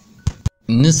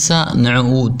 نسا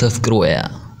نعو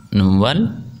تفكرويا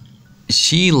نموال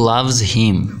She loves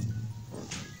him.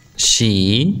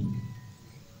 She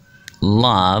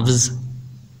loves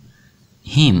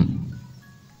him.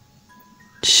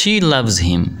 She loves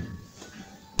him.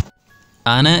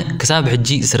 أنا كساب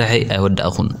حجي سرحي أود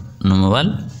أخون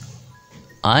نموال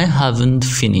I haven't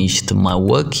finished my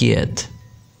work yet.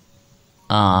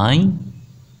 I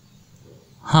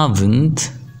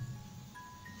haven't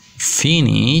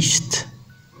finished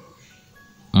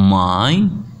my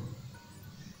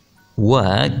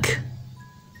work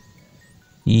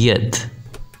yet.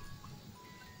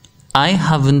 I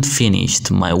haven't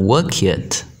finished my work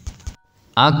yet.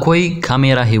 أكوي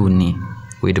كاميرا هيوني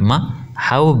ويدما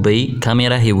حاو بي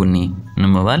كاميرا هيوني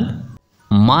نموال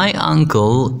My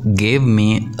uncle gave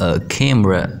me a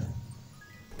camera.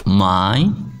 My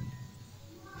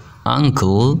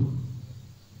uncle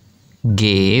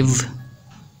gave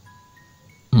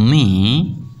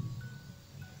me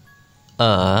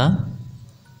a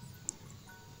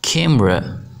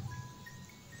camera.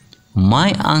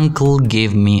 My uncle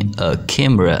gave me a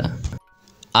camera.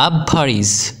 Ab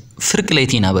Paris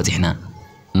فرقليتينا بتحنا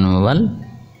نمبال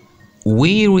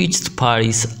We reached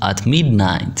Paris at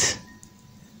midnight.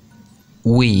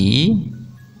 We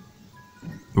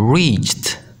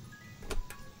reached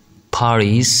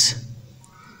Paris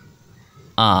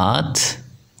at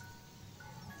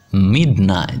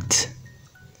midnight.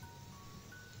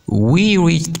 We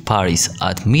reached Paris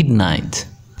at midnight.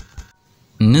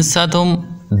 نساتهم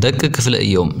دك كفل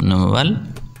يوم نمبال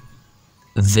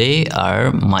They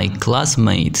are my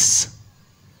classmates.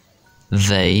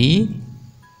 They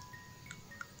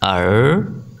are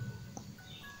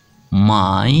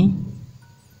my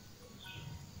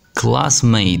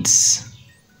classmates.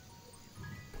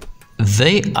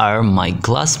 They are my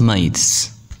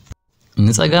classmates.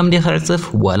 نسأقام دي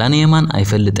خرصف ولا نيمان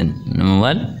أيفلتن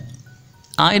نموال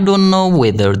I don't know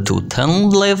whether to turn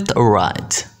left or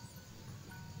right.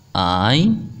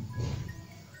 I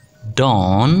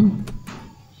don't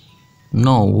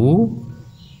know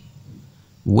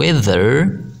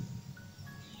whether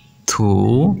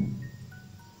to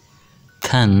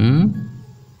turn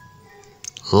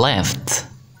left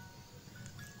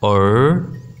or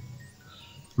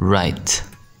right.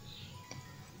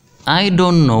 I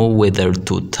don't know whether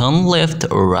to turn left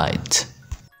or right.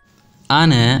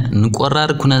 أنا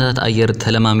نقرر كنات أير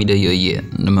تلمامي ديوية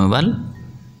نمبال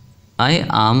I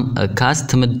am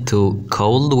accustomed to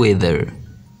cold weather.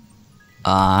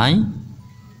 I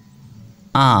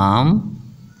am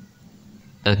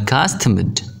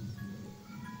accustomed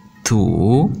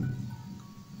to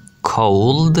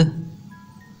cold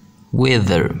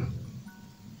weather.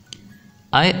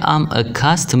 I am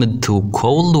accustomed to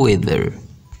cold weather.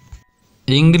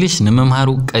 English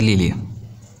نممهارو قليلي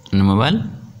نمبال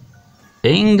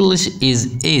English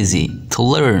is easy to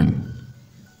learn.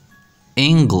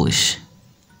 English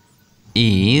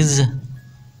is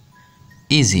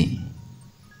easy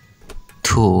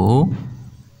to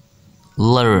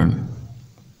learn.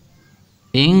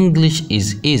 English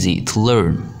is easy to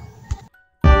learn.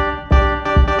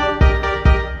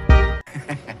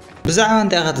 بزعما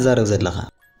انت اخا تزارب زدلخا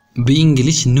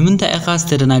بإنجليش نمنتا اخا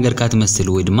استدناغر كاتمثل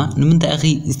ويدما نمنتا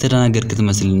اخي استدناغر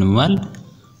كتمثل نمال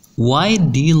Why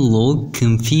do you look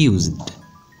confused?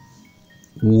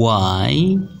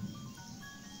 Why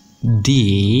do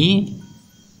you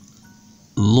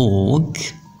look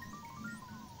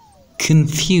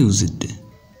confused?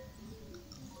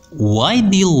 Why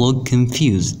do you look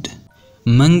confused?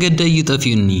 منقد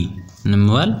يطفيني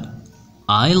نموال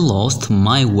I lost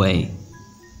my way.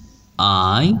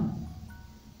 I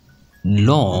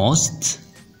lost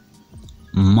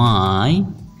my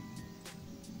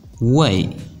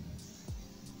way.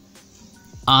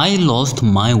 I lost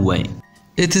my way.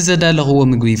 اتزداله هو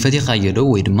مقوي فتيخ يدو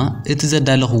ويدما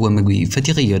اتزداله هو مقوي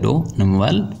فتيخ يدو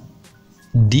نموال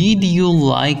Did you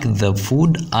like the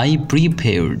food I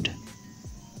prepared?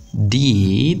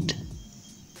 Did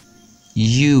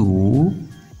you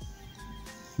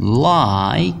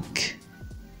like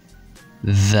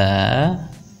the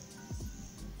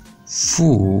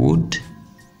food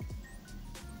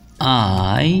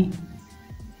I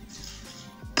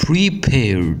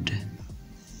prepared?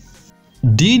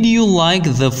 Did you like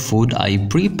the food I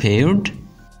prepared?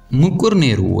 مكر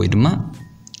نيرو ويدما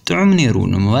تعم نيرو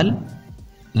نموال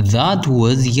That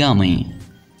was yummy.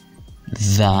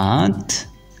 That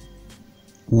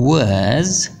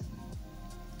was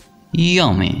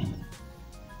yummy.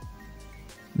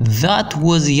 That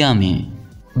was yummy.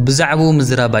 بزعبو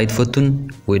مزراب ايتفتون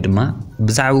ويدما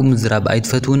بزعبو مزراب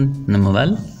ايتفتون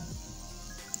نموال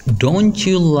Don't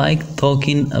you like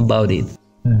talking about it?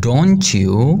 Don't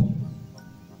you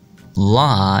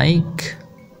like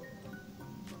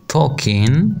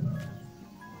talking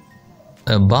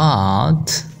about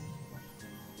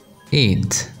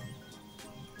it?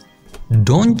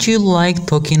 Don't you like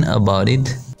talking about it?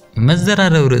 مزرعة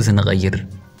رأس نغير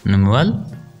نموال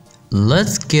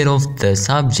Let's get off the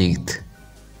subject.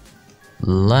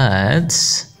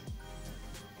 Let's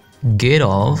get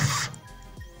off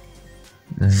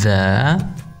the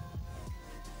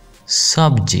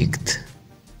subject.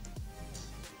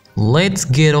 Let's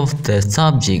get off the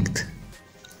subject.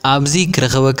 أبزي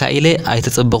كرخبك إلى أي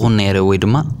تصبغون نيرة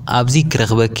ويدما أبزي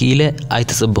كرخبك إلى أي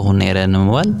تصبغون نيرة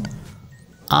نموال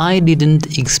I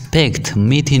didn't expect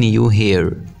meeting you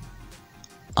here.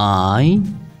 I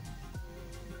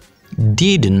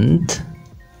didn't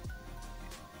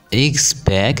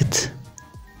expect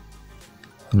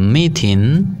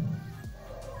meeting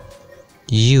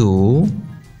you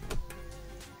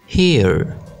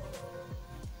here.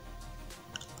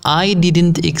 I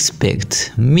didn't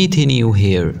expect meeting you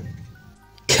here.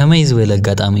 ከመይ ዝበለ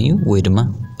አጋጣሚ ወይ ድማ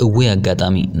እወይ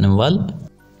አጋጣሚ ንባል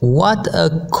what a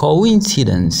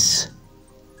coincidence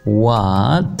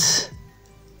what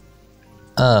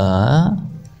a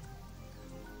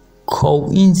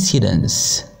coincidence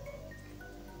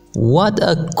what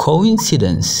a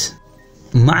coincidence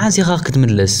معازيخ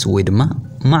كتملس ወይ ድማ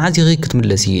معازيخ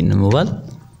كتملس ንባል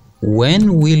when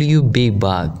will you be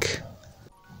back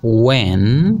when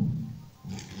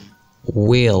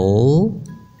will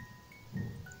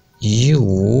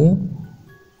you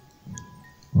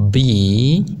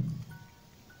be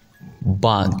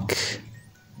back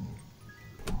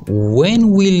when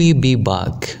will you be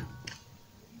back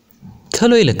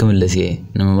تلو إلك من الذي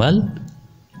نمبال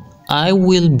I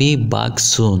will be back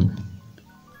soon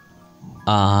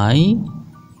I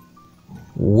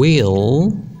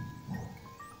will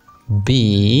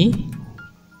be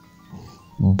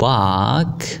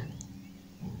back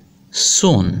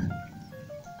soon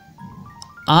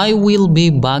I will be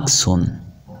back soon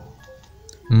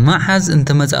معز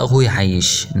انت متأخوي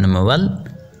حيش نمبال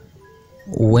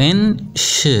when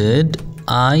should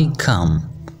I come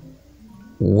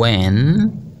when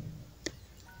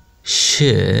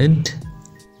should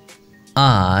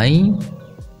I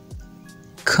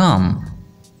come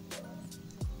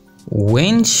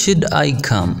when should I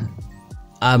come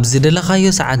أبزد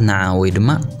لخيو ساعد نعا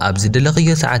ويدما أبزد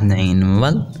لخيو ساعد نعين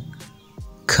نمبال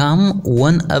come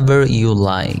whenever you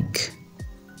like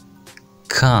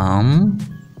come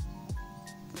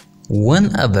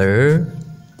whenever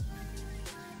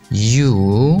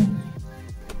you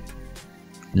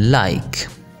like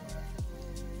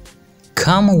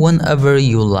come whenever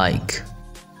you like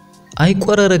أي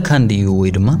قرر كانديو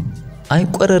ويدما أي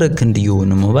قرر كانديو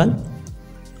نمبال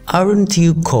aren't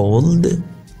you cold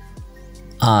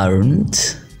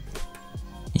aren't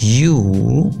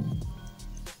you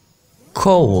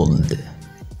cold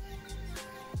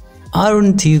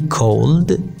aren't you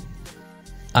cold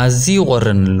أزي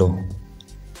قرن له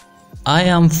I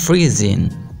am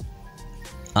freezing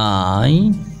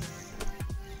I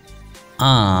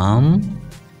am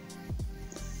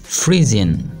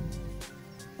freezing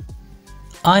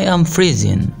I am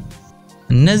freezing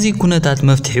نزي كنتات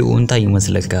مفتحيو انتاي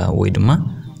مسلكا ويدما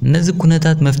نزي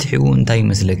كنتات مفتحيو انتاي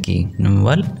مسلكي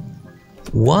نمبال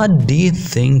What do you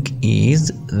think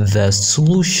is the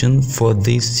solution for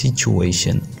this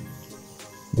situation?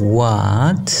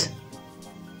 What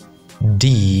do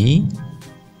you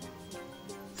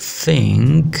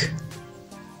think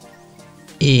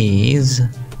is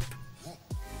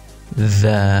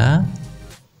the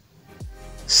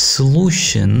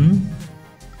solution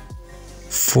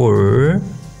for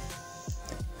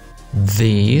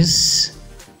this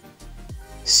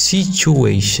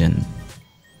situation?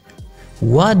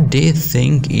 What do you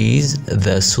think is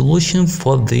the solution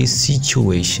for this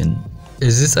situation?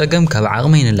 Is this أجمع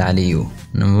كبعقمين العليو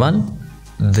نمبال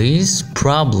This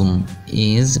problem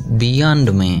is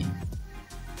beyond me.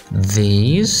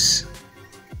 This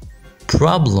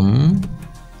problem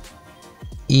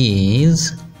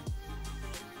is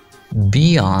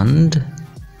beyond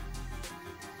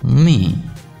me.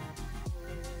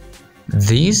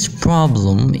 This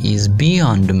problem is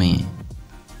beyond me.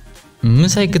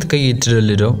 مساي كتكيد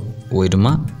تدليدو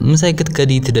ويدما مساي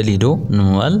كتكدي تدليدو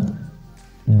نموال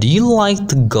Do you like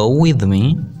to go with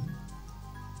me?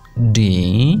 Do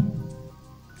you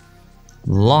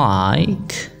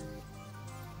like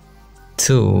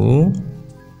to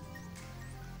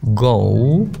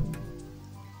go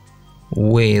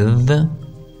with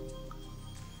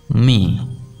me?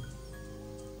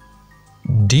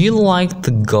 Do you like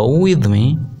to go with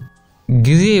me?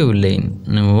 جزيو لين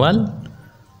نموال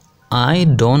I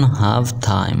don't have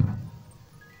time.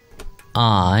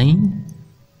 I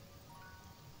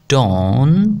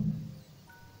don't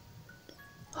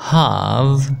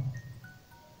have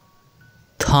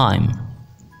time.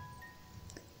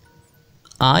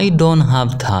 I don't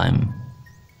have time.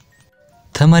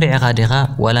 تمرع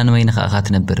خديخا ولا نوين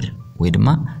خاخات نبر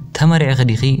ويدما تمرع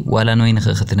خديخي ولا نوين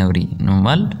خاخات نبري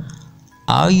نمال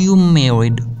Are you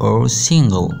married or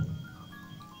single?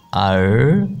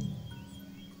 Are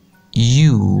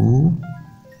you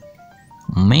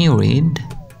married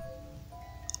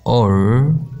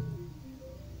or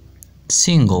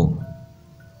single?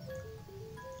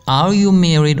 Are you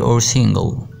married or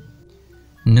single?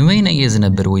 نوين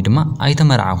يزنبر ويدما أي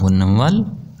تمرعه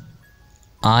النمال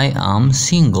I am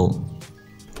single.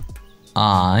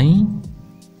 I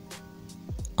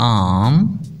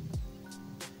am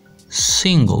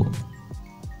single.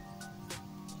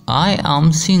 I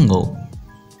am single.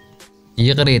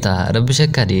 يغريتا رب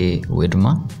شكري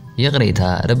ويدما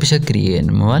يغريتا رب شكري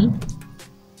نمال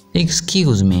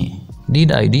Excuse me.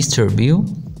 Did I disturb you?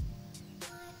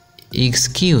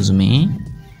 Excuse me.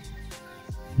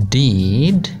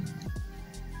 Did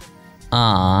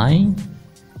I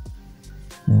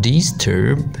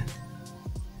disturb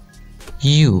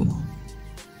you?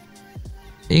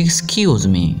 Excuse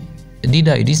me. Did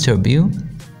I disturb you?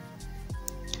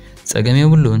 ጸገም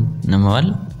የብሉን ነማል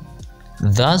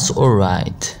That's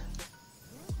alright.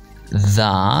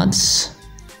 That's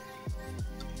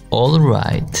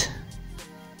alright.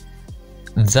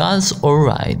 That's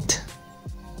alright.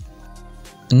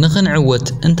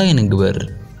 نخنعوت انتي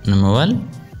نقبر نموال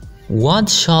What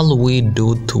shall we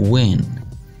do to win?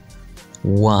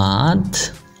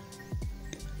 What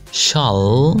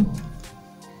shall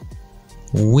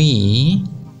we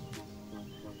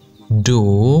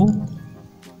do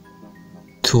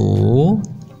to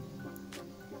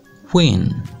win?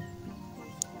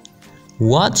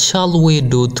 What shall we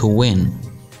do to win?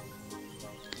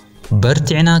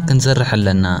 برتعنا كنزرح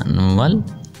لنا نموال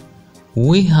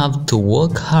We have to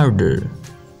work harder.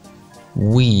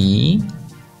 We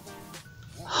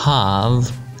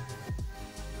have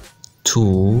to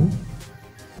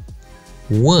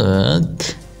work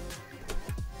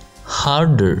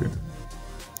harder.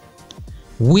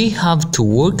 We have to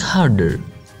work harder.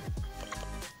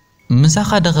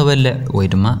 مساخ دخبلع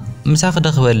ويدما مساخ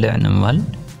دخبلع نمال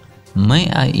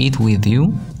May I eat with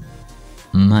you?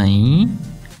 May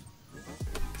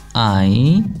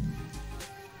I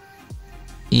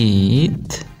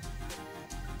eat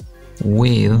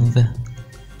with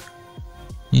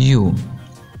you?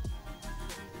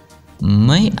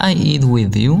 May I eat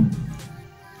with you?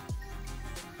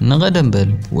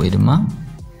 نغدنبل ويدما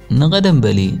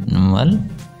نغدنبلي نمال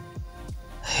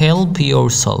Help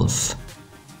yourself.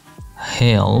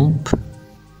 Help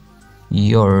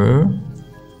yourself.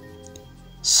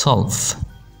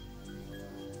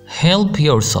 Help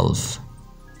yourself.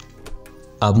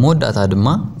 ኣብ መወዳእታ ድማ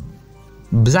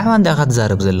ብዛዕባ እንታይ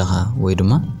ክትዛረብ ዘለኻ ወይ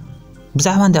ድማ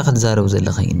ብዛዕባ እንታይ ክትዛረብ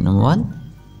ዘለኻ ንምባል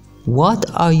What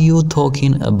are you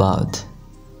talking about?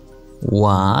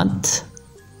 What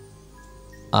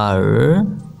are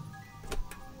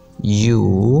you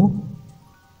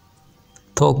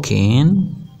talking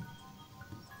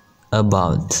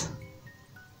about?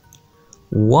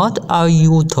 What are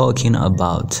you talking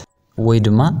about? ወይ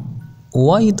ድማ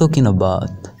What are you talking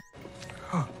about?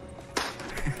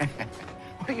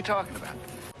 What are you talking about?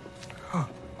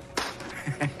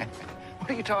 What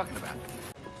are you talking about?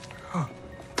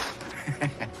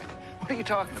 What are you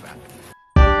talking about?